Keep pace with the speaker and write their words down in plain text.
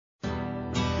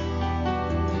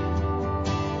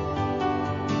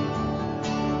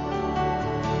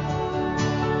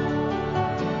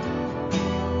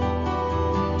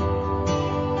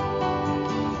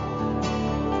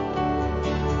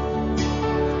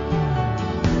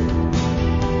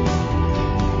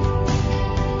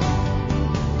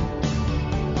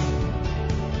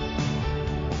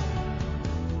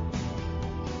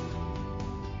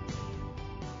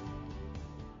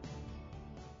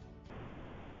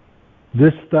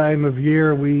This time of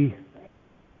year we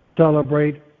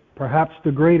celebrate perhaps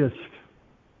the greatest,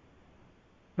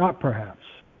 not perhaps,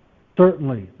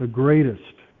 certainly the greatest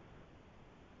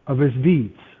of His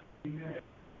deeds.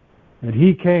 That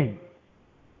He came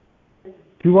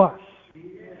to us,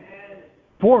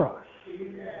 for us.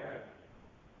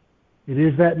 It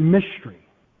is that mystery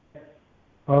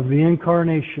of the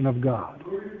incarnation of God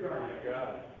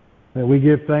that we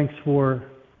give thanks for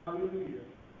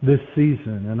this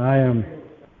season. And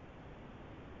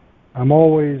I'm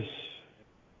always,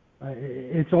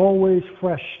 it's always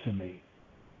fresh to me.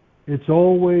 It's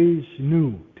always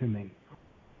new to me.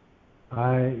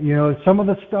 Some of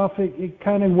the stuff, it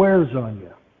kind of wears on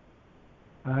you.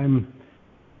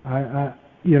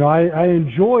 I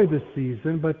enjoy the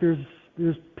season, but there's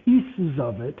pieces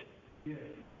of it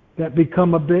that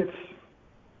become a bit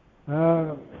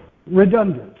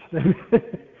redundant.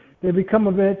 They become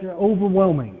a bit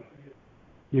overwhelming.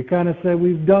 You kind of say,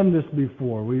 we've done this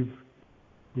before. We've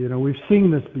seen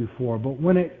this before. But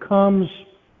when it comes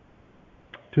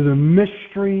to the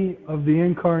mystery of the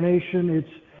incarnation,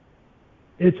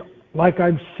 it's like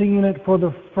I'm seeing it for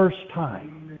the first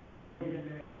time.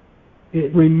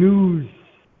 It renews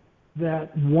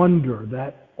that wonder,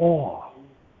 that awe.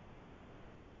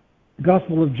 The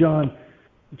Gospel of John,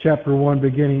 chapter 1,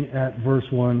 beginning at verse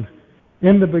 1.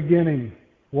 In the beginning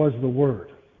was the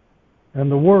Word, and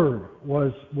the Word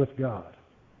was with God,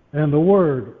 and the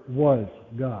Word was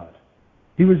God.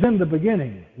 He was in the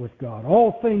beginning with God.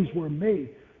 All things were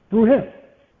made through Him,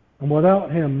 and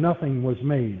without Him nothing was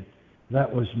made that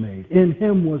was made. In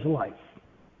Him was life,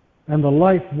 and the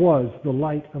life was the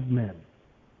light of men.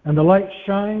 And the light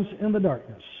shines in the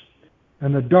darkness,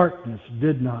 and the darkness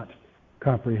did not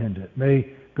comprehend it.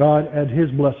 May God add His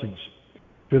blessings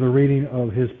to the reading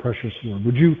of His precious word.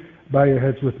 Would you bow your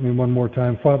heads with me one more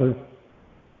time? Father,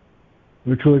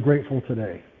 we're truly grateful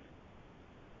today,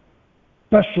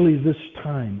 especially this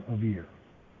time of year,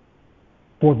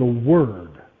 for the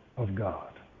Word of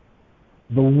God,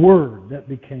 the Word that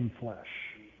became flesh,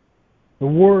 the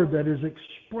Word that is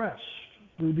expressed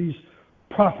through these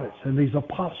prophets and these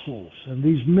apostles and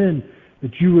these men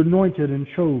that you anointed and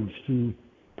chose to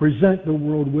present the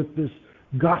world with this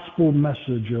gospel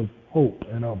message of hope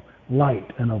and of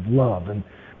light and of love. And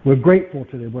we're grateful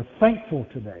today. We're thankful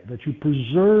today that you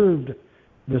preserved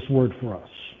this word for us,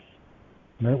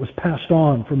 and that it was passed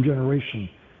on from generation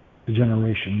to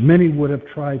generation. Many would have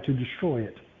tried to destroy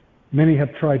it. Many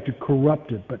have tried to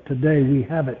corrupt it, but today we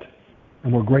have it,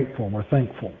 and we're grateful. We're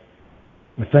thankful.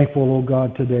 We're thankful, oh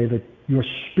God, today that your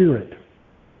Spirit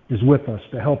is with us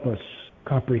to help us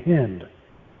comprehend,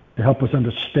 to help us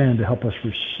understand, to help us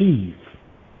receive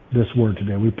this word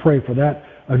today. We pray for that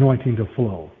anointing to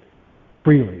flow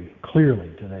freely,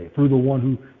 clearly today, through the one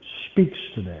who speaks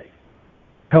today.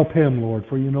 Help him, Lord,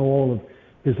 for you know all of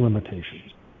his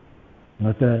limitations.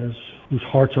 Let those whose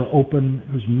hearts are open,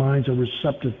 whose minds are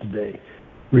receptive today,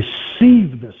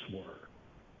 receive this word.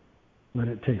 Let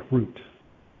it take root.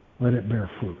 Let it bear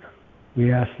fruit.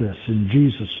 We ask this in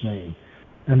Jesus' name.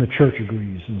 And the church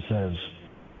agrees and says,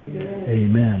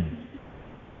 Amen.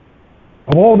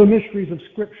 Of all the mysteries of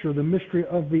Scripture, the mystery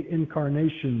of the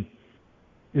incarnation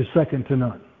is second to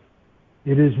none.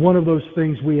 It is one of those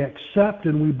things we accept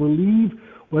and we believe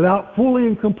without fully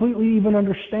and completely even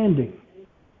understanding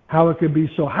how it could be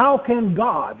so. How can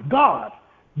God,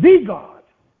 the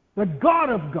God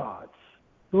of gods,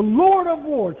 the Lord of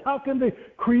lords, how can the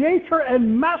creator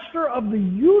and master of the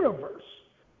universe,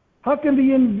 how can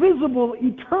the invisible,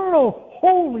 eternal,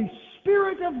 Holy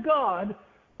Spirit of God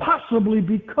possibly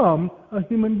become a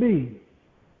human being?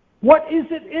 What is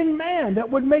it in man that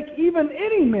would make even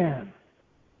any man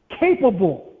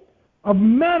capable of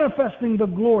manifesting the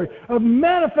glory, of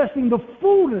manifesting the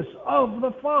fullness of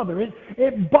the Father?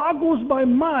 It boggles my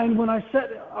mind when I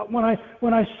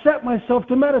set myself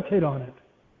to meditate on it.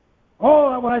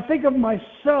 Oh, when I think of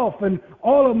myself and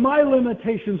all of my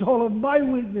limitations, all of my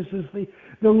weaknesses,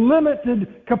 the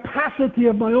limited capacity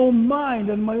of my own mind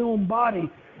and my own body,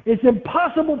 it's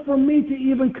impossible for me to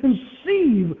even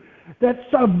conceive that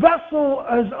a vessel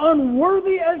as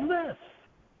unworthy as this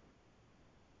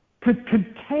could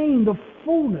contain the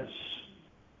fullness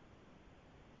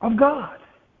of God.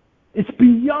 It's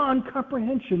beyond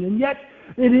comprehension, and yet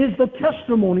it is the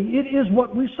testimony. It is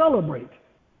what we celebrate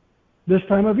this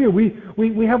time of year.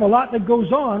 We have a lot that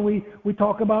goes on. We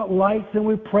talk about lights and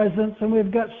we presents and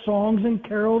we've got songs and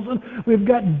carols and we've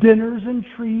got dinners and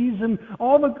trees and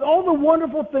all the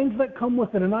wonderful things that come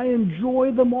with it. And I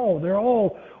enjoy them all. They're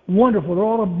all wonderful. They're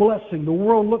all a blessing. The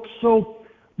world looks so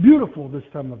beautiful this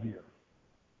time of year.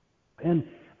 And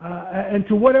and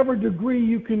to whatever degree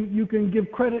you can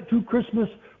give credit to Christmas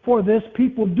for this,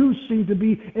 people do seem to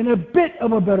be in a bit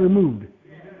of a better mood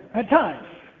at times.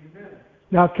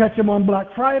 Now, catch them on Black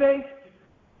Friday,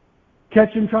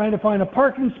 catch them trying to find a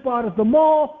parking spot at the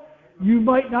mall, you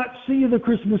might not see the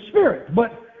Christmas spirit.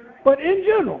 But in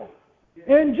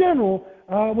general,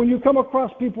 when you come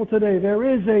across people today, there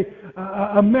is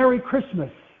a Merry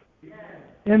Christmas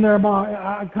in their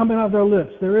mind, coming out of their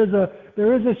lips. There is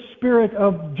a spirit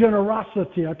of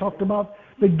generosity. I talked about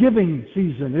the giving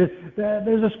season.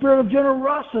 There's a spirit of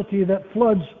generosity that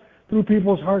floods through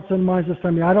people's hearts and minds this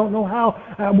time. I don't know how.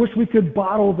 I wish we could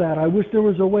bottle that. I wish there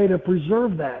was a way to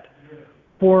preserve that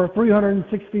for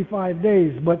 365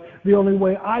 days. But the only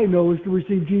way I know is to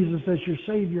receive Jesus as your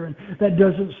Savior, and that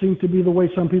doesn't seem to be the way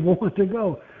some people want to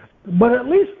go. But at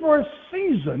least for a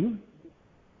season,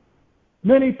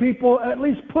 many people at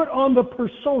least put on the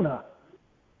persona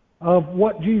of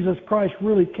what Jesus Christ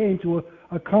really came to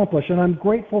accomplish, and I'm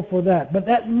grateful for that. But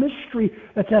that mystery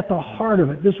that's at the heart of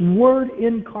it, this word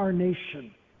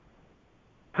incarnation,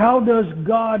 how does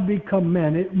God become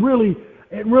man? It really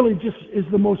just is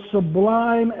the most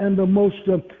sublime and the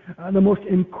most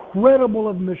incredible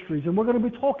of mysteries. And we're going to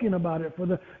be talking about it for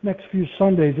the next few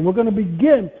Sundays. And we're going to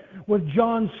begin with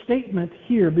John's statement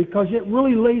here, because it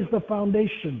really lays the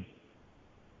foundation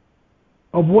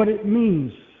of what it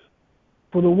means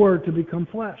for the Word to become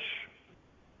flesh.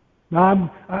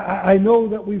 Now, I know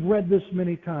that we've read this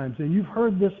many times, and you've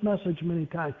heard this message many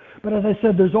times. But as I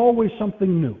said, there's always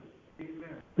something new.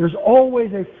 There's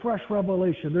always a fresh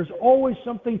revelation. There's always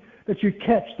something that you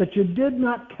catch that you did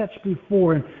not catch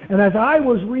before. And as I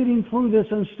was reading through this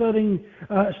and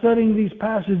studying these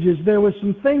passages, there was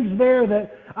some things there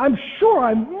that I'm sure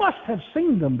I must have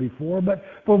seen them before, but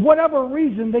for whatever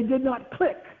reason, they did not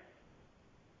click.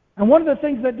 And one of the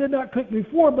things that did not click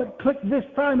before but clicked this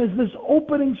time is this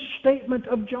opening statement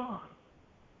of John,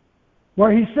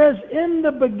 where he says, "In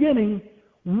the beginning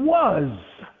was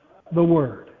the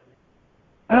Word."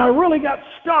 And I really got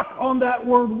stuck on that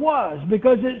word "was,"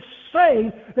 because it's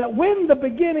saying that when the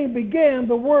beginning began,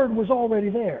 the Word was already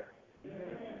there.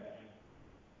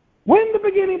 When the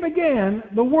beginning began,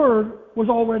 the Word was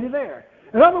already there.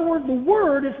 In other words, the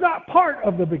Word is not part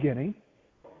of the beginning.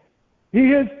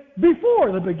 He is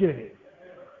before the beginning.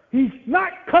 He's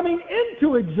not coming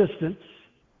into existence,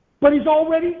 but He's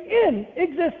already in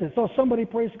existence. So somebody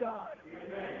praise God.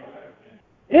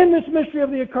 In this mystery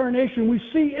of the Incarnation, we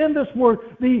see in this Word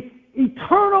the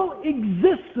eternal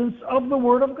existence of the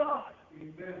Word of God.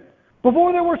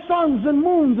 Before there were suns and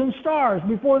moons and stars,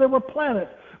 before there were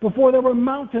planets, before there were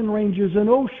mountain ranges and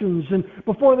oceans, and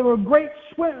before there were great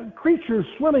creatures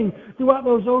swimming throughout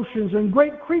those oceans and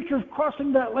great creatures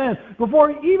crossing that land,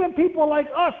 before even people like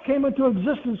us came into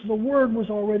existence, the Word was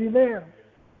already there.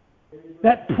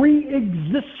 That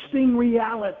pre-existing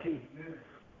reality.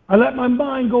 I let my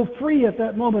mind go free at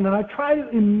that moment, and I try to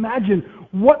imagine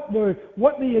what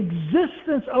the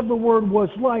existence of the Word was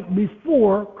like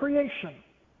before creation.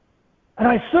 And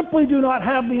I simply do not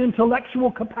have the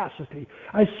intellectual capacity.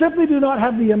 I simply do not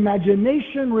have the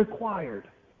imagination required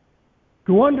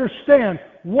to understand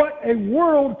what a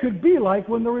world could be like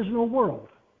when there is no world.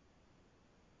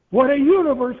 What a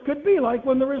universe could be like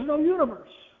when there is no universe.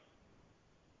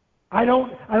 I know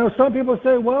some people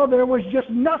say, well, there was just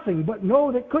nothing. But no,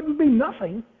 there couldn't be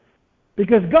nothing,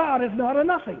 because God is not a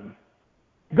nothing.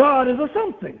 God is a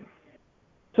something.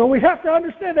 So we have to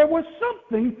understand there was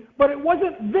something, but it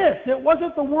wasn't this. It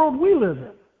wasn't the world we live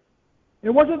in. It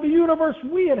wasn't the universe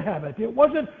we inhabit. It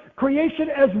wasn't creation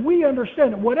as we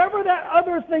understand it. Whatever that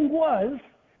other thing was,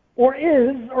 or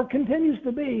is, or continues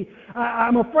to be,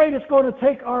 I'm afraid it's going to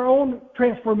take our own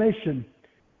transformation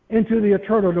into the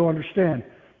eternal to understand.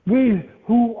 We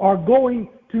who are going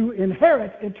to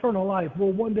inherit eternal life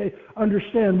will one day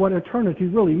understand what eternity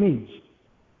really means.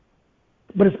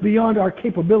 But it's beyond our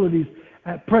capabilities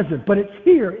at present. But it's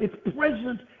here, it's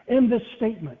present in this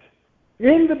statement.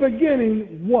 In the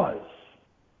beginning was.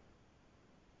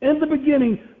 In the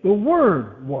beginning, the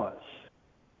Word was.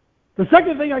 The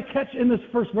second thing I catch in this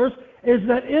first verse is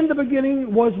that in the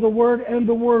beginning was the Word, and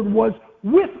the Word was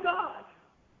with God.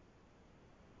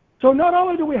 So not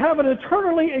only do we have an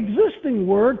eternally existing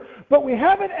Word, but we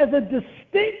have it as a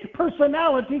distinct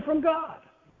personality from God.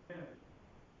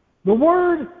 The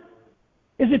Word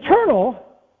is eternal,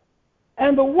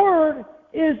 and the Word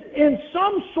is in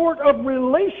some sort of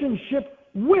relationship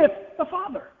with the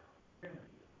Father.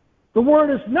 The Word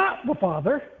is not the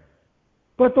Father,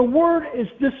 but the Word is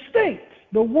distinct.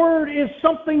 The Word is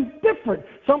something different,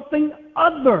 something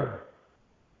other.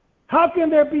 How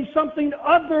can there be something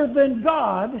other than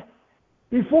God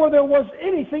before there was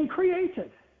anything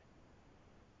created?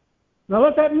 Now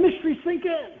let that mystery sink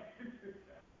in.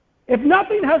 If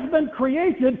nothing has been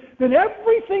created, then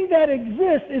everything that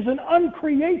exists is an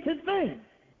uncreated thing.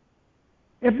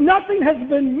 If nothing has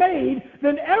been made,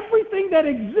 then everything that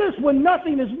exists when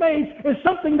nothing is made is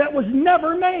something that was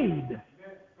never made.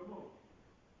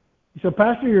 You said,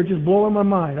 Pastor, you're just blowing my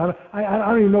mind. I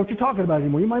don't even know what you're talking about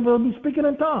anymore. You might as well be speaking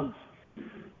in tongues.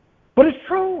 But it's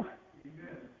true.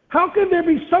 How can there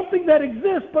be something that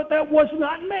exists but that was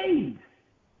not made?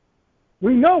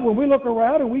 We know when we look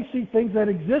around and we see things that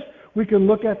exist, we can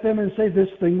look at them and say this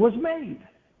thing was made.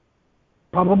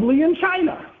 Probably in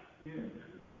China.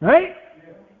 Right?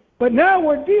 But now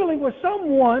we're dealing with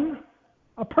someone,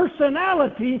 a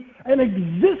personality, an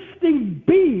existing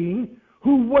being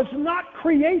who was not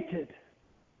created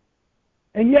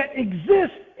and yet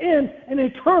exists in an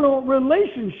eternal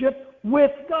relationship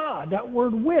with God. That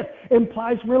word "with"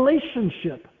 implies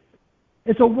relationship.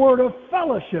 It's a word of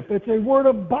fellowship. It's a word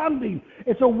of bonding.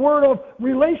 It's a word of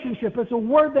relationship. It's a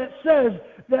word that says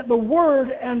that the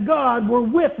Word and God were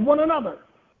with one another.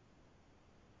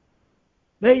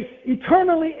 They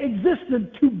eternally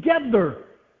existed together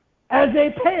as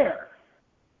a pair,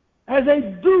 as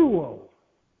a duo.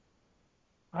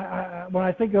 When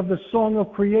I think of the song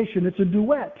of creation, it's a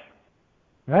duet,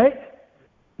 right?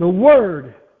 The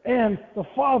Word and the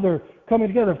Father coming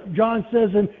together. John says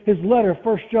in his letter,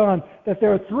 1 John, that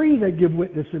there are three that give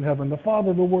witness in heaven, the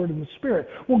Father, the Word, and the Spirit.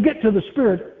 We'll get to the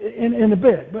Spirit in a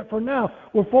bit, but for now,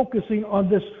 we're focusing on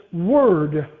this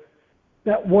Word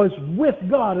that was with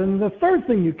God. And the third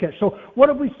thing you catch. So what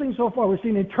have we seen so far? We've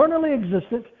seen eternally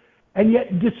existent and yet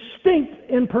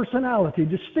distinct in personality,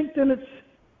 distinct in its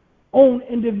own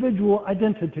individual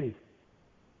identity.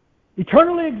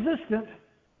 Eternally existent,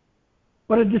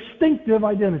 but a distinctive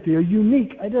identity, a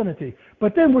unique identity.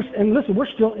 But then we're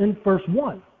still in verse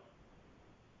 1.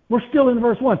 We're still in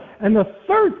verse 1. And the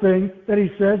third thing that he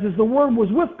says is the Word was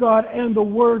with God and the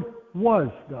Word was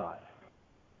God.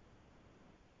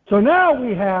 So now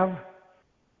we have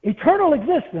eternal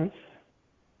existence,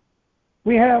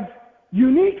 we have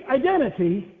unique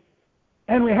identity,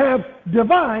 and we have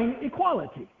divine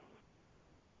equality.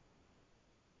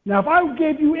 Now, if I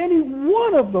gave you any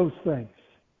one of those things,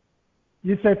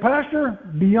 you'd say, Pastor,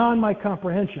 beyond my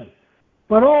comprehension.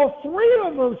 But all three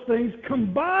of those things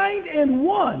combined in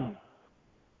one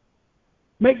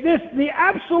make this the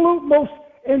absolute most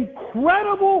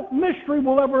incredible mystery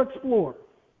we'll ever explore.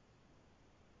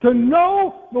 To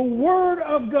know the Word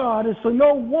of God is to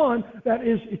know one that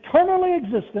is eternally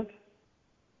existent,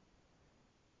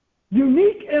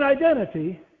 unique in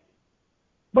identity,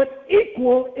 but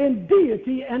equal in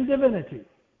deity and divinity.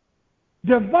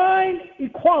 Divine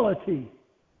equality,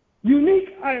 unique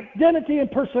identity and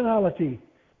personality,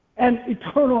 and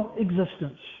eternal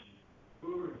existence.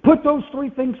 Put those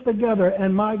three things together,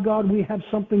 and my God, we have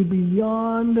something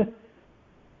beyond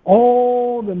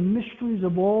all the mysteries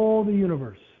of all the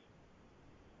universe.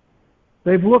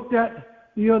 They've looked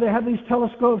at, they have these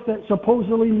telescopes that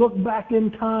supposedly look back in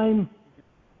time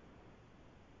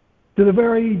to the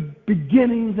very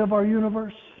beginnings of our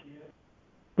universe.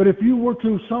 But if you were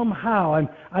to somehow, and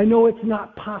I know it's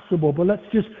not possible, but let's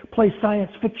just play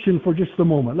science fiction for just a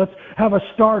moment. Let's have a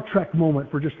Star Trek moment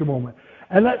for just a moment.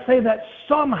 And let's say that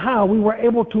somehow we were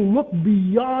able to look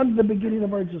beyond the beginning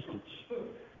of our existence.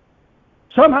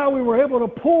 Somehow we were able to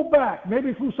pull back,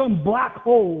 maybe through some black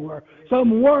hole or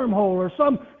some wormhole or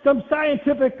some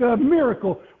scientific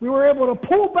miracle. We were able to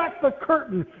pull back the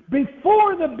curtain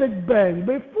before the Big Bang,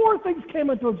 before things came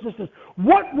into existence.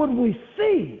 What would we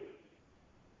see?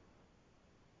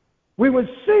 We would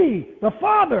see the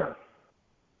Father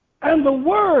and the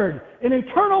Word in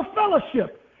eternal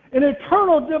fellowship, in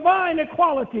eternal divine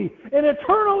equality, in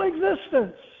eternal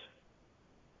existence.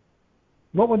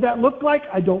 What would that look like?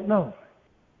 I don't know.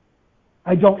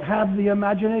 I don't have the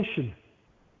imagination.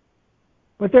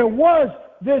 But there was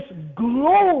this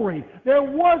glory. There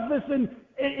was this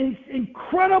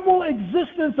incredible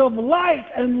existence of light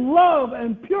and love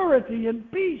and purity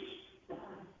and peace.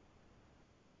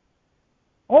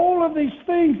 All of these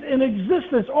things in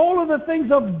existence, all of the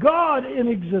things of God in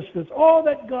existence, all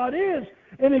that God is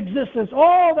in existence,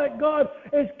 all that God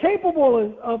is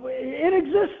capable of in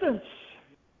existence.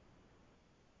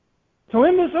 So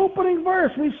in this opening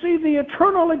verse, we see the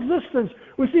eternal existence,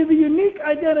 we see the unique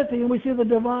identity, and we see the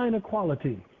divine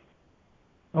equality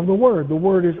of the Word. The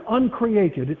Word is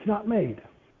uncreated. It's not made.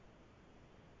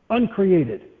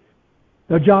 Uncreated.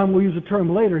 Now, John will use a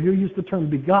term later. He'll use the term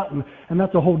begotten, and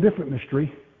that's a whole different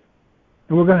mystery.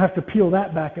 And we're going to have to peel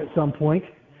that back at some point.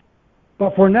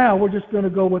 But for now, we're just going to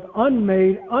go with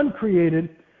unmade,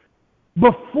 uncreated,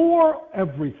 before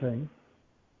everything,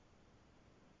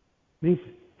 Means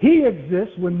he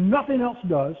exists when nothing else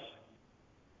does,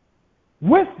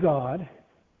 with God,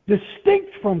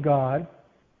 distinct from God,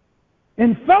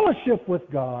 in fellowship with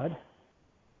God,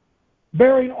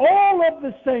 bearing all of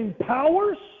the same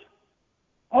powers,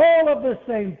 all of the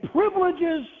same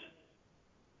privileges,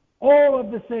 all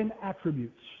of the same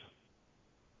attributes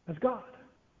as God.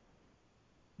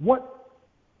 What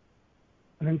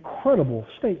an incredible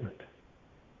statement.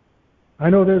 I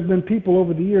know there's been people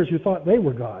over the years who thought they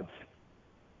were gods,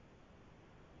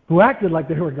 who acted like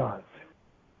they were gods.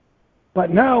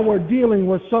 But now we're dealing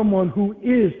with someone who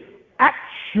is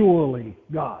actually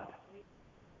God,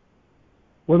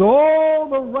 with all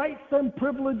the rights and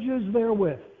privileges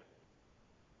therewith.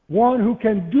 One who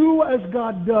can do as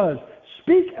God does,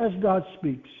 speak as God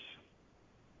speaks,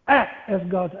 act as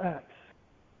God acts.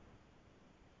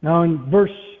 Now in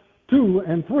verse 2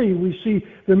 and 3, we see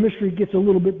the mystery gets a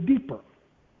little bit deeper.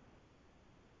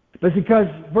 That's because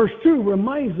verse 2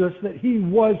 reminds us that he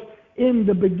was in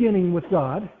the beginning with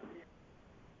God.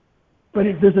 But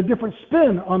there's a different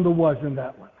spin on the was in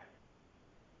that one.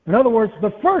 In other words,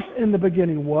 the first in the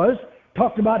beginning was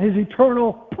talked about his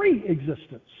eternal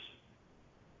pre-existence.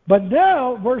 But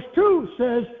now, verse 2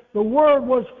 says the Word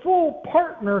was full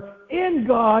partner in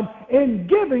God in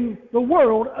giving the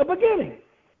world a beginning.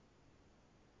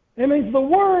 It means the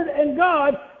Word and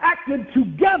God acted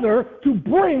together to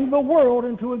bring the world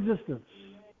into existence.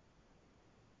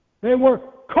 They were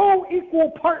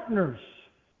co-equal partners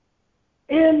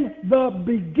in the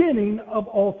beginning of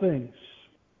all things.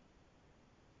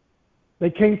 They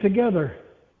came together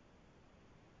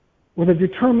with a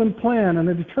determined plan and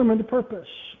a determined purpose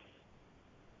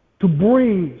to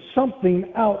bring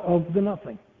something out of the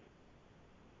nothing,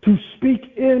 to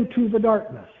speak into the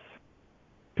darkness,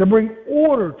 to bring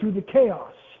order to the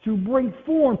chaos, to bring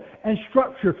form and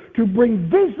structure, to bring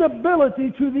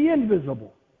visibility to the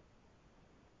invisible.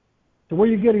 So where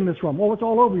are you getting this from? Well, it's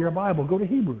all over your Bible. Go to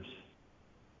Hebrews.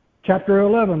 Chapter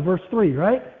 11, verse 3,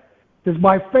 right? It says,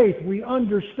 by faith we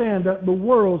understand that the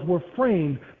worlds were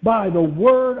framed by the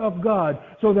Word of God,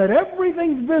 so that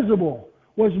everything visible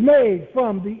was made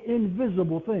from the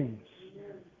invisible things.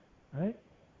 Right?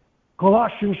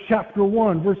 Colossians chapter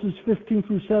 1, verses 15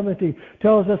 through 17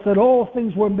 tells us that all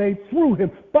things were made through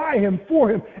Him, by Him, for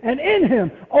Him, and in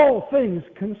Him all things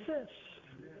consist.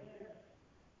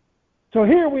 So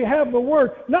here we have the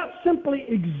Word not simply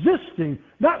existing,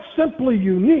 not simply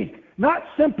unique, not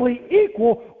simply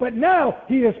equal, but now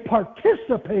He is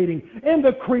participating in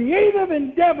the creative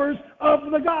endeavors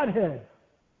of the Godhead.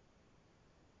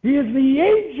 He is the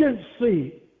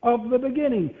agency of the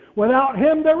beginning. Without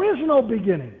Him, there is no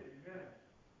beginning.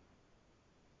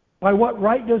 By what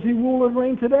right does He rule and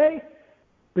reign today?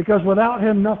 Because without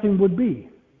Him, nothing would be.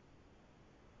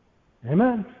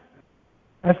 Amen.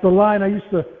 That's the line I used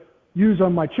to use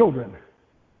on my children.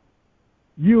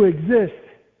 You exist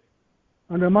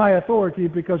under my authority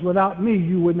because without me,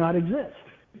 you would not exist.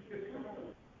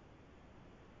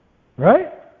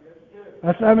 Right?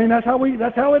 That's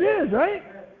how it is, right?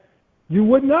 You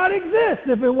would not exist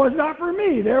if it was not for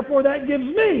me. Therefore, that gives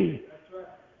me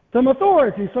some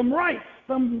authority, some rights,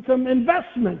 some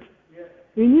investment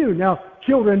in you. Now,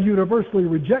 children universally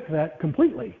reject that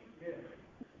completely.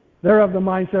 They're of the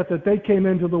mindset that they came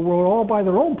into the world all by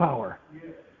their own power.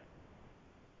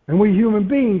 And we human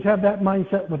beings have that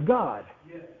mindset with God.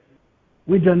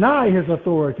 We deny His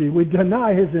authority. We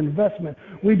deny His investment.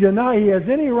 We deny He has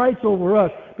any rights over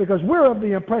us because we're of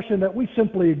the impression that we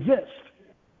simply exist.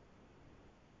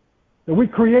 That we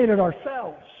created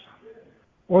ourselves.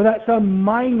 Or that some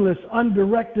mindless,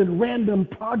 undirected, random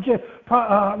process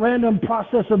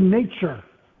of nature.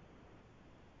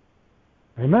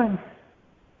 Amen.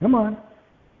 Come on.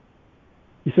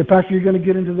 You said, Pastor, you're going to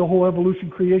get into the whole evolution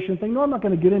creation thing. No, I'm not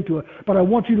going to get into it, but I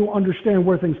want you to understand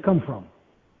where things come from.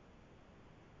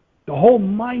 The whole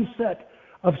mindset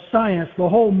of science, the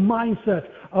whole mindset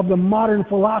of the modern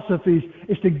philosophies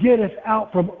is to get us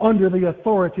out from under the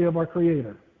authority of our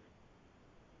Creator.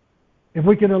 If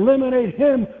we can eliminate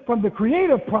Him from the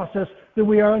creative process, then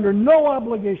we are under no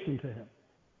obligation to Him.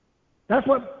 That's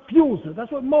what fuels it.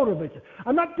 That's what motivates it.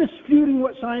 I'm not disputing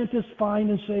what scientists find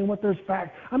and saying what there's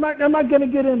fact. I'm not going to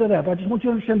get into that, but I just want you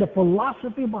to understand the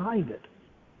philosophy behind it.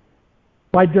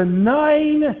 By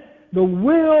denying the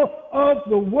will of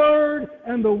the Word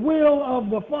and the will of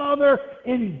the Father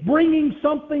in bringing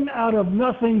something out of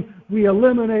nothing, we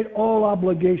eliminate all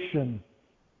obligation.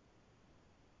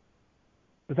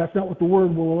 But that's not what the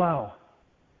Word will allow.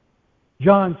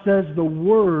 John says the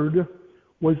Word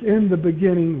was in the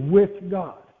beginning with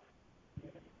God,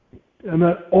 and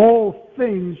that all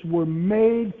things were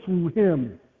made through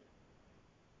Him.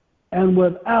 and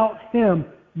without Him,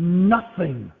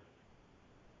 nothing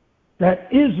that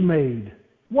is made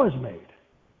was made.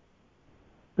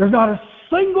 There's not a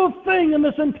single thing in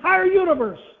this entire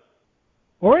universe,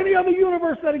 or any other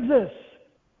universe that exists,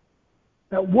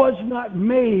 that was not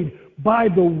made by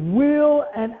the will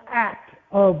and act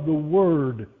of the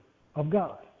Word of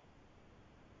God.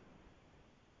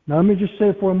 Now let me just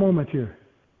say for a moment here,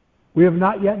 we have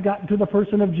not yet gotten to the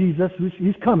person of Jesus.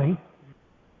 He's coming.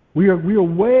 We are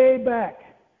way back.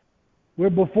 We're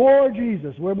before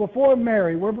Jesus. We're before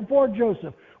Mary. We're before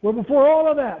Joseph. We're before all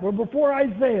of that. We're before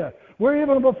Isaiah. We're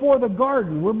even before the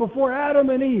garden. We're before Adam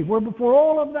and Eve. We're before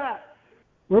all of that.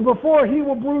 We're before He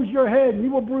will bruise your head and He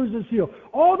will bruise His heel.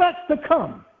 All that's to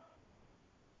come.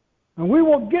 And we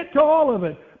will get to all of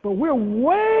it. But we're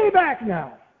way back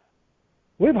now.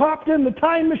 We've hopped in the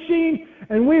time machine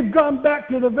and we've gone back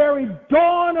to the very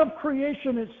dawn of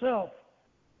creation itself.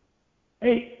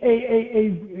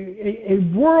 A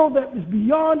world that is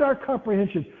beyond our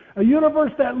comprehension. A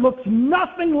universe that looks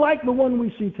nothing like the one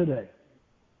we see today.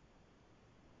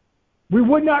 We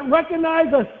would not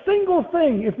recognize a single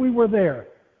thing if we were there.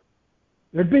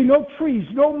 There'd be no trees,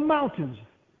 no mountains,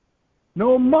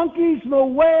 no monkeys, no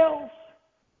whales.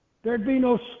 There'd be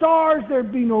no stars,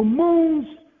 there'd be no moons,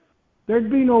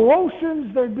 there'd be no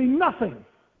oceans, there'd be nothing.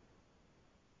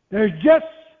 There's just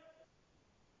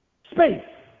space.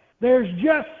 There's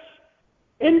just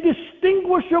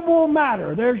indistinguishable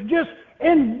matter. There's just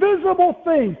invisible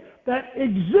things that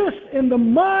exist in the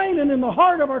mind and in the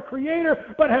heart of our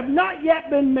Creator, but have not yet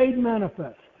been made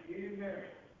manifest.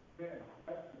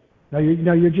 Now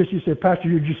you say, Pastor,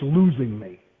 you're just losing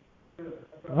me.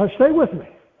 Stay with me.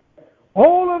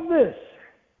 All of this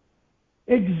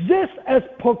exists as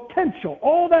potential.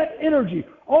 All that energy,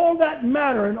 all that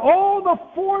matter, and all the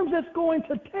forms it's going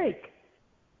to take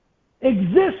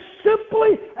exists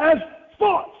simply as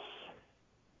thoughts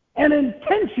and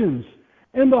intentions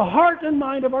in the heart and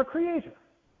mind of our Creator.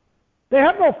 They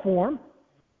have no form.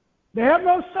 They have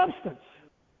no substance.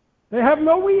 They have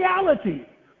no reality.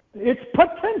 It's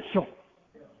potential.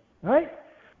 Right?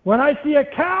 When I see a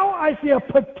cow, I see a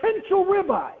potential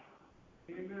ribeye.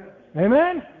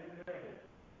 Amen?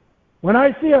 When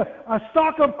I see a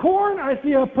stalk of corn, I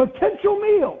see a potential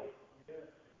meal.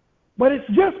 But it's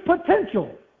just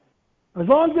potential. As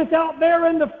long as it's out there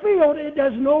in the field, it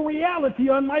has no reality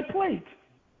on my plate.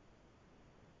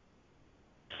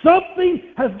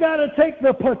 Something has got to take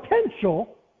the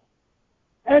potential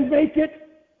and make it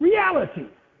reality.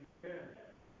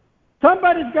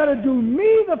 Somebody's got to do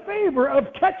me the favor of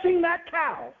catching that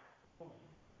cow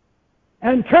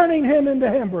and turning him into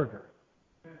hamburger.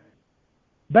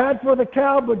 Bad for the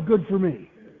cow, but good for me.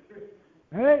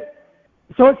 Right?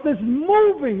 So it's this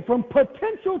moving from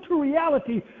potential to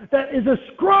reality that is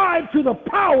ascribed to the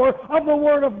power of the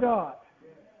Word of God.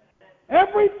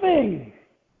 Everything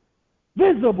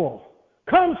visible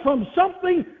comes from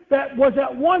something that was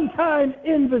at one time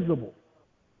invisible.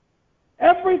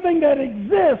 Everything that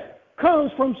exists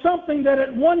comes from something that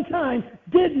at one time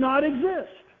did not exist.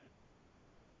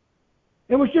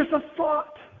 It was just a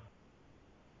thought.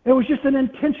 It was just an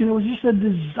intention. It was just a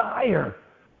desire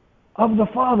of the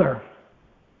Father.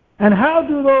 And how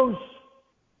do those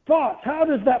thoughts, how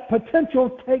does that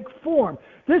potential take form?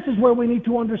 This is where we need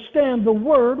to understand the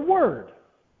word.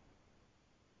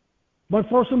 But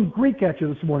for some Greek at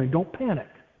you this morning, don't panic.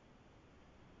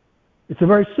 It's a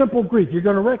very simple Greek. You're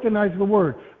going to recognize the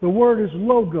word. The word is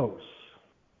logos.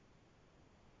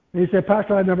 And you say,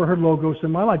 Pastor, I've never heard logos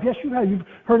in my life. Yes, you have. You've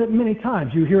heard it many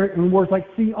times. You hear it in words like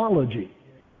theology,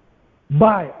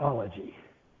 biology.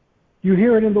 You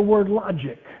hear it in the word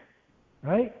logic,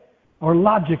 right? Or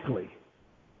logically.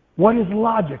 What is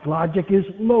logic? Logic is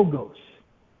logos.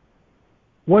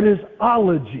 What is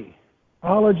ology?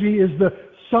 Ology is the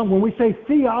sum. When we say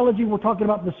theology, we're talking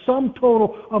about the sum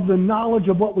total of the knowledge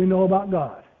of what we know about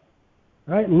God.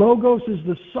 Right? Logos is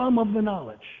the sum of the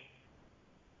knowledge.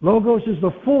 Logos is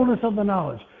the fullness of the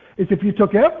knowledge. It's if you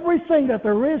took everything that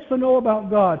there is to know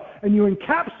about God and you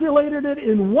encapsulated it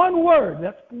in one word,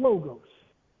 that's logos.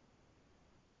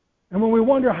 And when we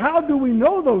wonder, how do we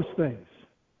know those things?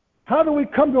 How do we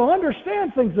come to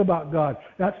understand things about God?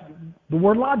 That's the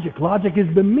word logic. Logic is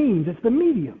the means. It's the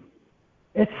medium.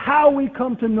 It's how we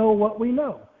come to know what we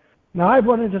know. Now, I've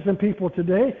run into some people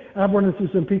today. I've run into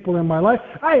some people in my life.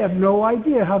 I have no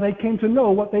idea how they came to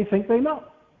know what they think they know.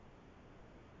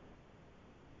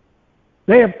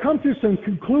 They have come to some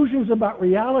conclusions about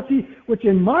reality which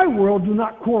in my world do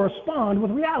not correspond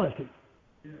with reality.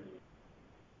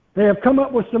 They have come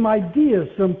up with some ideas,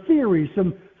 some theories,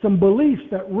 some beliefs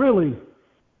that really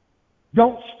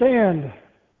don't stand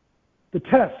the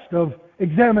test of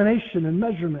examination and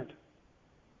measurement.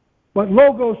 But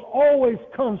Logos always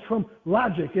comes from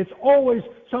logic. It's always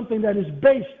something that is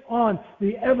based on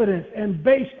the evidence and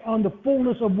based on the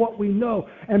fullness of what we know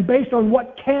and based on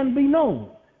what can be known.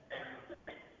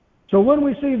 So when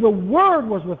we see the Word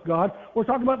was with God, we're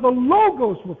talking about the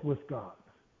Logos was with God.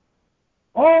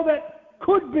 All that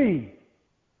could be,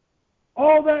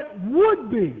 all that would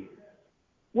be,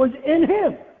 was in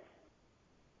Him.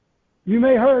 You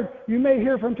may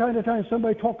hear from time to time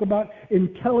somebody talk about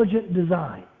intelligent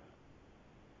design.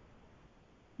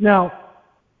 Now,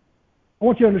 I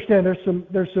want you to understand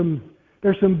there's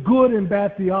some good and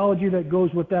bad theology that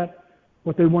goes with that,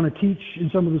 what they want to teach in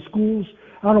some of the schools.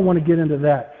 I don't want to get into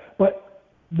that. But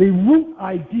the root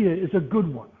idea is a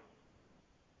good one.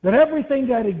 That everything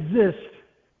that exists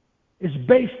is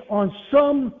based on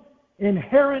some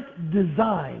inherent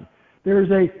design.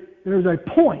 There's a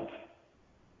point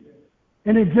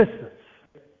in existence.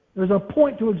 There's a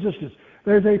point to existence.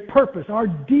 There's a purpose. Our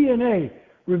DNA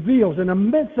reveals an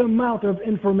immense amount of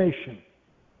information.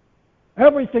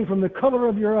 Everything from the color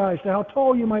of your eyes to how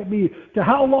tall you might be to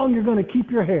how long you're going to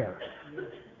keep your hair.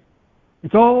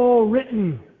 It's all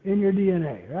written in your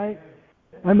DNA, right?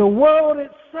 And the world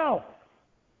itself,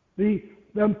 the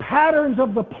patterns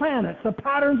of the planets, the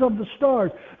patterns of the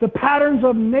stars, the patterns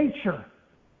of nature,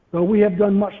 though we have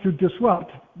done much to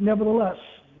disrupt, nevertheless.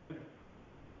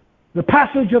 The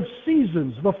passage of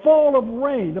seasons, the fall of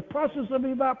rain, the process of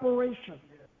evaporation.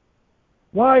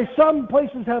 Why some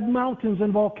places have mountains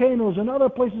and volcanoes and other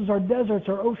places are deserts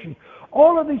or oceans.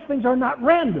 All of these things are not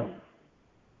random.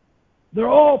 They're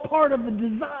all part of the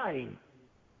design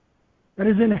that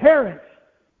is inherent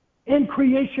in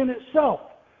creation itself.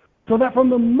 So that from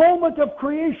the moment of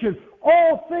creation,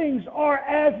 all things are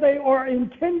as they are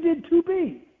intended to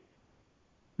be.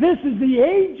 This is the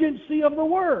agency of the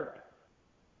Word.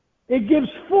 It gives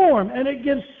form and it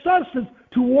gives substance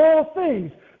to all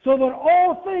things, so that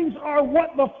all things are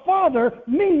what the Father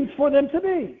means for them to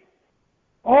be.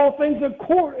 All things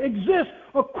exist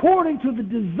according to the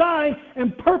design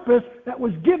and purpose that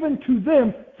was given to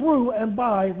them through and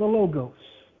by the Logos.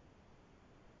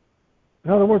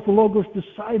 In other words, the Logos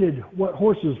decided what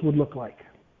horses would look like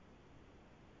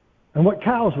and what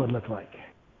cows would look like.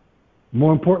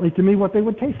 More importantly to me, what they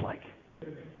would taste like.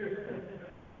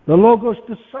 The Logos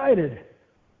decided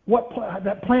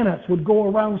that planets would go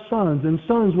around suns, and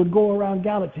suns would go around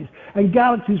galaxies, and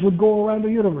galaxies would go around the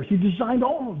universe. He designed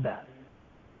all of that.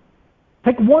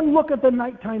 Take one look at the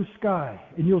nighttime sky,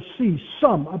 and you'll see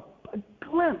a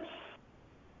glimpse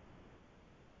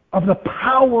of the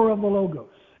power of the Logos.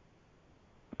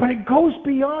 But it goes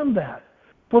beyond that.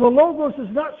 For the Logos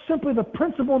is not simply the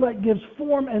principle that gives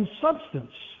form and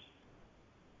substance.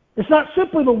 It's not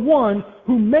simply the one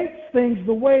who makes things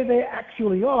the way they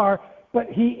actually are, but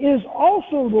He is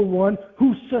also the one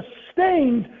who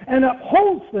sustains and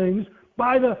upholds things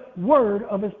by the word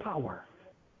of His power.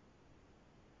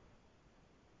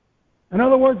 In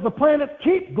other words, the planets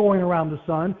keep going around the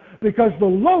sun because the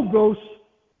Logos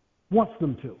wants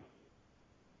them to.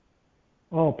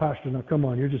 Oh, Pastor, now come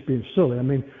on, you're just being silly. I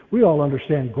mean, we all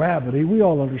understand gravity. We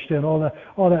all understand all that.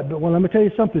 But well, let me tell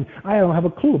you something. I don't have a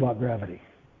clue about gravity.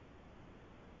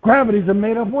 Gravity is a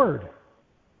made-up word.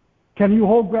 Can you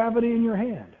hold gravity in your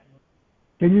hand?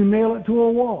 Can you nail it to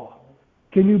a wall?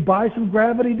 Can you buy some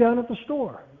gravity down at the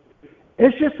store?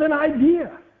 It's just an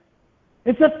idea.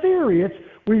 It's a theory.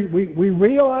 We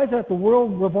realize that the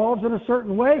world revolves in a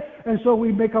certain way, and so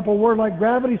we make up a word like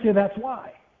gravity, say that's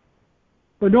why.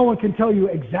 But no one can tell you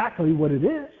exactly what it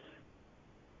is.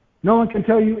 No one can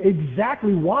tell you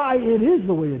exactly why it is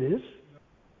the way it is.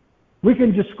 We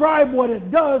can describe what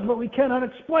it does, but we cannot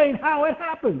explain how it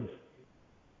happens.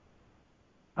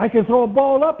 I can throw a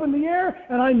ball up in the air,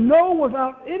 and I know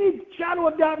without any shadow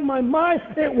of doubt in my mind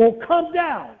it will come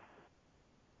down.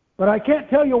 But I can't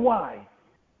tell you why.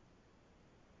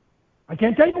 I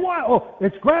can't tell you why. Oh,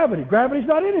 it's gravity. Gravity's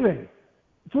not anything.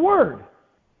 It's a word.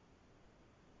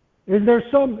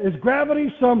 Is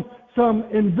gravity some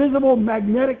invisible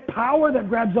magnetic power that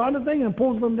grabs onto things and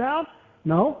pulls them down?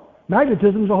 No.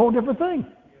 Magnetism is a whole different thing.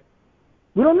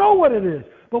 We don't know what it is,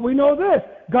 but we know this.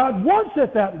 God wants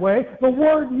it that way. The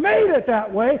Word made it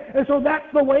that way, and so that's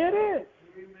the way it is.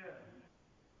 Amen.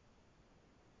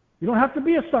 You don't have to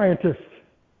be a scientist.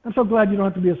 I'm so glad you don't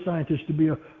have to be a scientist to be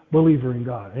a believer in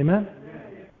God. Amen?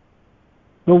 Amen.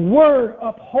 The Word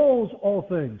upholds all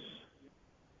things,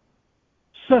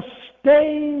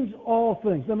 sustains all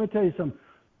things. Let me tell you something.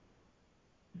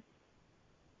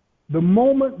 The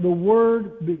moment the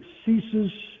Word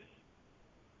ceases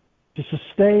to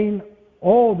sustain,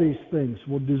 all these things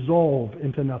will dissolve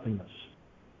into nothingness.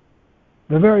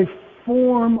 The very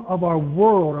form of our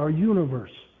world, our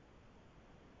universe,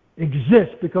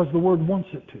 exists because the Word wants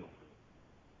it to.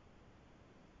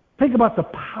 Think about the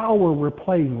power we're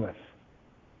playing with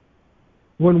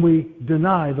when we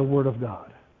deny the Word of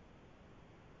God.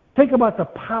 Think about the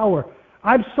power.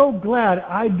 I'm so glad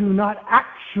I do not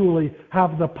actually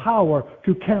have the power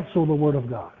to cancel the Word of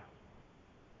God.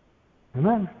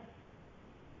 Amen.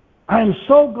 I am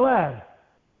so glad.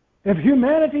 If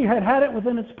humanity had had it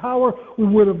within its power, we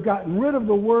would have gotten rid of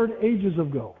the Word ages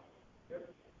ago.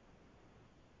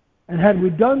 And had we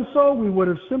done so, we would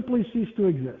have simply ceased to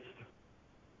exist.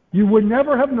 You would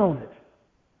never have known it,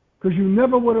 because you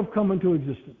never would have come into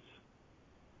existence.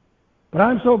 But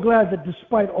I'm so glad that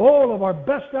despite all of our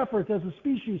best efforts as a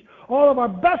species, all of our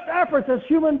best efforts as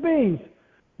human beings,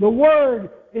 the Word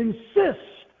insists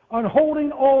on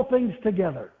holding all things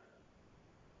together.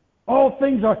 All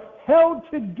things are held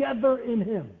together in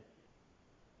Him.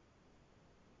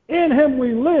 In Him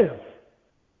we live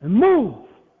and move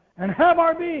and have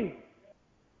our being.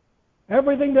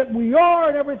 Everything that we are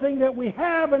and everything that we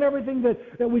have and everything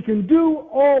that we can do,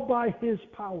 all by His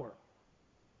power.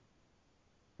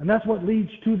 And that's what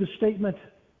leads to the statement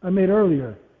I made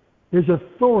earlier, His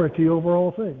authority over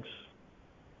all things.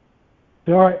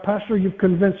 Say, all right, Pastor, you've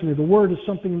convinced me. The Word is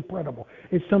something incredible.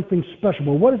 It's something special.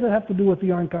 But what does it have to do with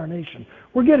the incarnation?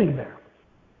 We're getting there.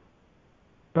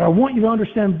 But I want you to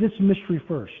understand this mystery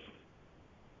first.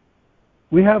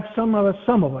 We have some of us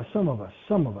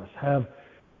have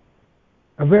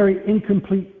a very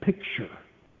incomplete picture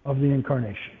of the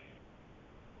incarnation.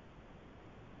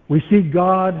 We see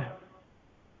God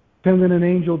sending an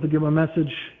angel to give a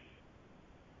message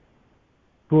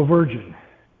to a virgin.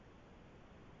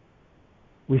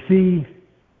 We see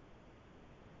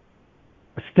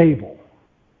a stable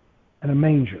and a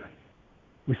manger.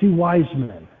 We see wise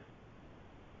men.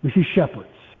 We see shepherds.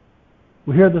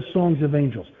 We hear the songs of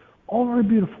angels. All very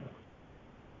beautiful.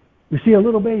 We see a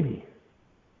little baby.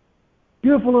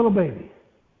 Beautiful little baby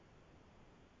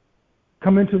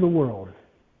come into the world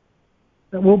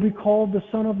that will be called the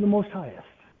Son of the Most Highest,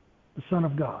 the Son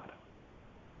of God.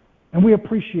 And we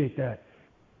appreciate that.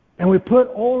 And we put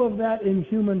all of that in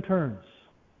human terms.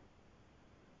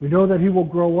 We know that He will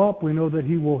grow up. We know that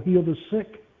He will heal the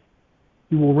sick.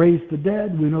 He will raise the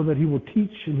dead. We know that He will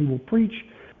teach and He will preach.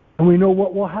 And we know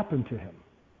what will happen to Him.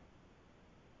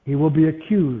 He will be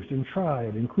accused and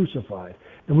tried and crucified.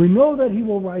 And we know that He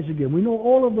will rise again. We know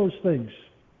all of those things.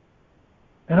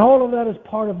 And all of that is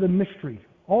part of the mystery.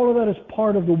 All of that is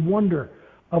part of the wonder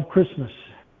of Christmas.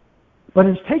 But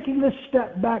it's taking this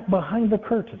step back behind the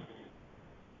curtain.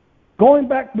 Going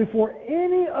back before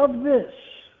any of this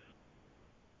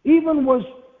even was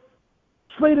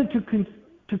slated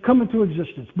to come into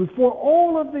existence. Before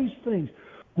all of these things,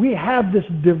 we have this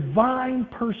divine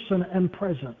person and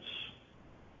presence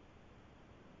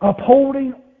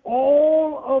upholding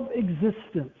all of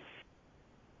existence.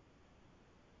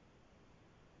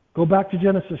 Go back to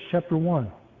Genesis chapter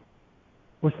 1.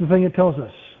 What's the thing it tells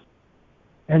us?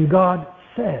 And God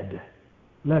said,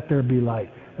 let there be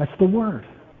light. That's the Word.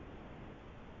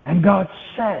 And God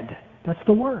said, that's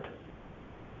the Word.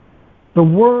 The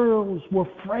worlds were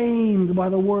framed by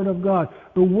the Word of God.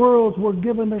 The worlds were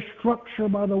given their structure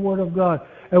by the Word of God.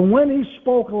 And when He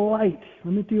spoke light,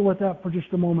 let me deal with that for just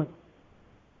a moment.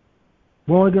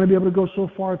 We're only going to be able to go so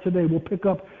far today. We'll pick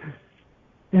up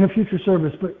in a future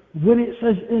service. But when it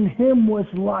says, in Him was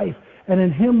life, and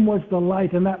in Him was the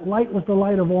light, and that light was the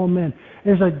light of all men,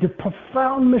 it's a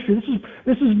profound mystery.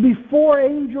 This is before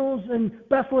angels and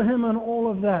Bethlehem and all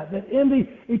of that. That in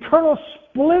the eternal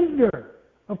splendor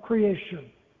of creation,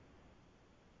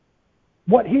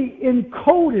 what He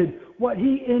encoded, what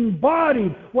He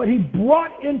embodied, what He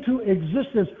brought into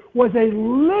existence was a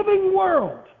living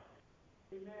world.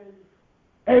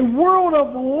 A world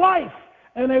of life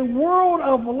and a world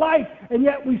of light. And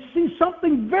yet we see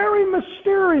something very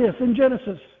mysterious in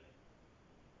Genesis.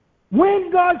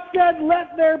 When God said,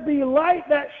 let there be light,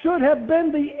 that should have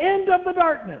been the end of the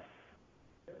darkness.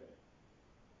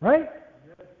 Right?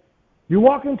 You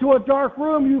walk into a dark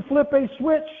room, you flip a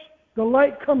switch, the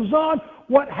light comes on.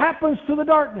 What happens to the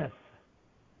darkness?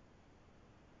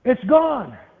 It's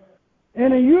gone.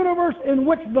 In a universe in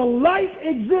which the light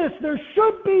exists, there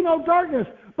should be no darkness.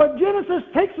 But Genesis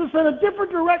takes us in a different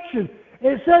direction.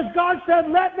 It says God said,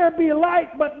 let there be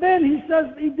light, but then He says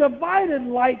He divided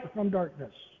light from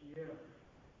darkness. Yeah.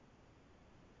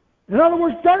 In other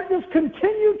words, darkness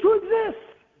continued to exist,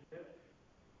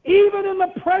 even in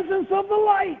the presence of the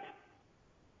light.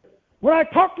 When I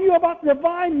talk to you about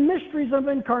divine mysteries of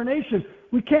incarnation,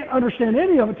 we can't understand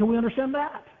any of it until we understand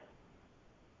that.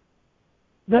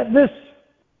 That this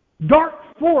dark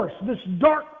force, this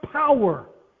dark power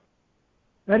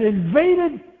that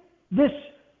invaded this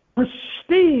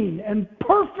pristine and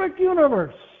perfect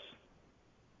universe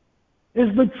is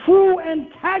the true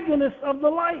antagonist of the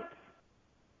light.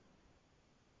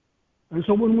 And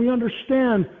so when we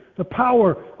understand the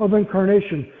power of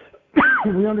incarnation,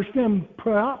 we understand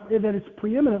that it's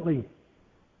preeminently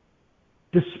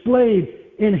displayed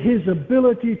in His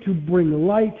ability to bring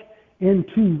light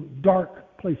into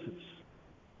dark places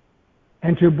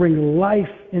and to bring life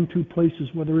into places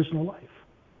where there is no life.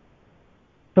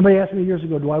 Somebody asked me years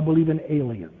ago, do I believe in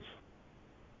aliens?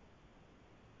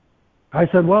 I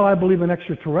said, well, I believe in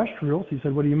extraterrestrials. He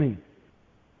said, what do you mean?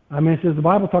 I mean, it says the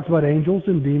Bible talks about angels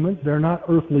and demons. They're not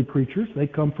earthly creatures. They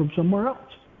come from somewhere else.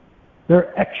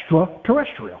 They're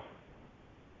extraterrestrial.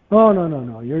 Oh,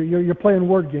 no. You're playing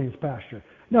word games, Pastor.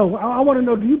 No, I want to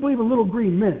know, do you believe in little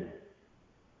green men?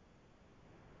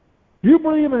 Do you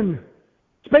believe in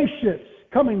spaceships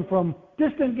coming from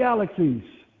distant galaxies?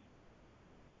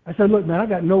 I said, look, man, I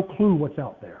got no clue what's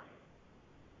out there.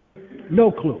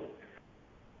 No clue.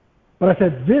 But I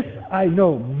said, this I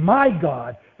know, my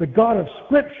God, the God of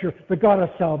Scripture, the God of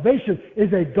salvation,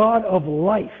 is a God of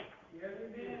life.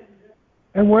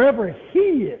 And wherever He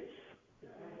is,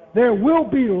 there will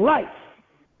be life.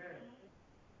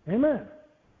 Amen.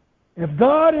 If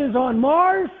God is on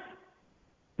Mars,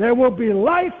 there will be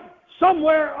life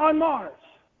somewhere on Mars.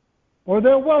 Or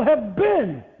there will have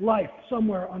been life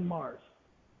somewhere on Mars.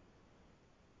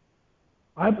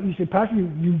 You say, Pastor,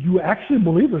 you actually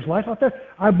believe there's life out there?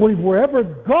 I believe wherever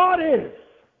God is,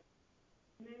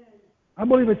 I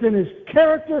believe it's in His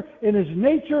character, in His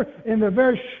nature, in the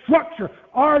very structure.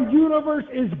 Our universe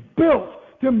is built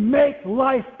to make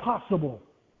life possible.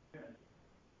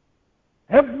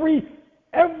 Every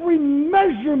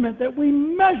measurement that we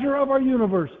measure of our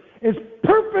universe is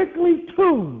perfectly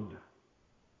tuned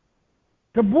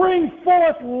to bring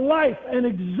forth life and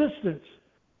existence.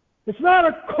 It's not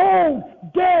a cold,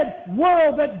 dead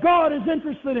world that God is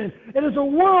interested in. It is a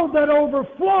world that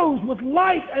overflows with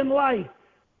light and life.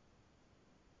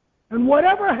 And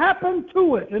whatever happened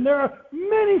to it, and there are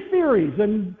many theories,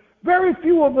 and very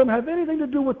few of them have anything to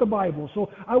do with the Bible,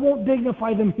 so I won't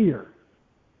dignify them here.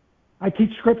 I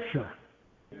teach Scripture,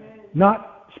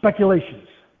 not speculations.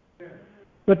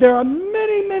 But there are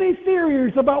many, many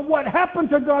theories about what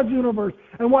happened to God's universe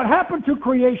and what happened to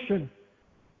creation.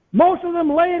 Most of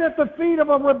them laid at the feet of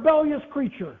a rebellious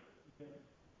creature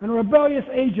and a rebellious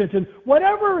agent. And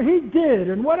whatever he did,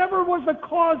 and whatever was the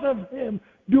cause of him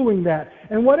doing that,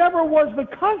 and whatever was the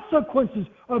consequences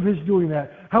of his doing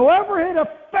that, however it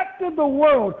affected the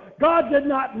world, God did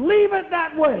not leave it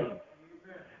that way.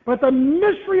 But the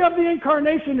mystery of the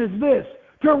incarnation is this: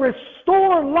 to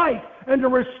restore life and to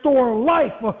restore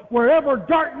life wherever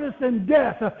darkness and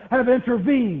death have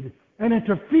intervened and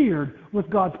interfered with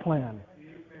God's plan.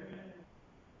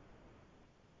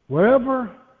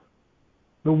 Wherever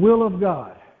the will of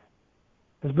God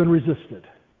has been resisted,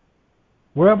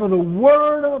 wherever the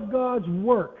Word of God's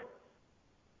work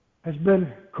has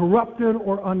been corrupted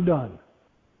or undone,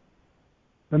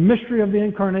 the mystery of the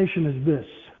incarnation is this: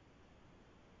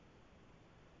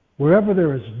 wherever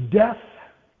there is death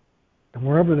and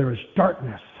wherever there is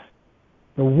darkness,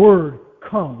 the Word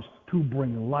comes to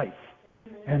bring life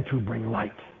and to bring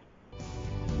light.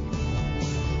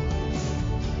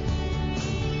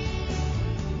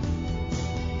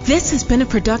 This has been a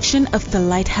production of the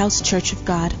Lighthouse Church of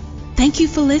God. Thank you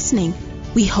for listening.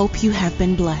 We hope you have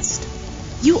been blessed.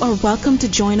 You are welcome to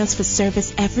join us for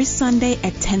service every Sunday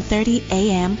at 10:30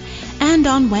 a.m. and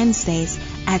on Wednesdays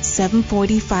at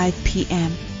 7:45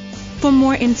 p.m. For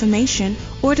more information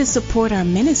or to support our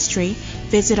ministry,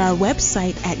 visit our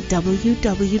website at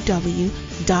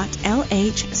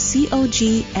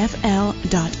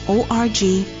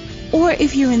www.lhcogfl.org, or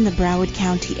if you're in the Broward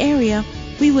County area,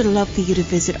 we would love for you to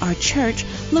visit our church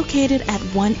located at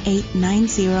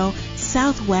 1890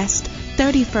 Southwest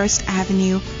 31st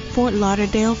Avenue, Fort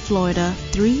Lauderdale, Florida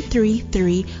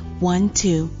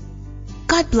 33312.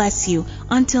 God bless you.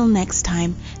 Until next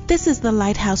time, this is the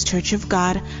Lighthouse Church of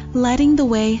God, lighting the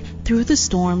way through the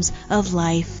storms of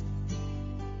life.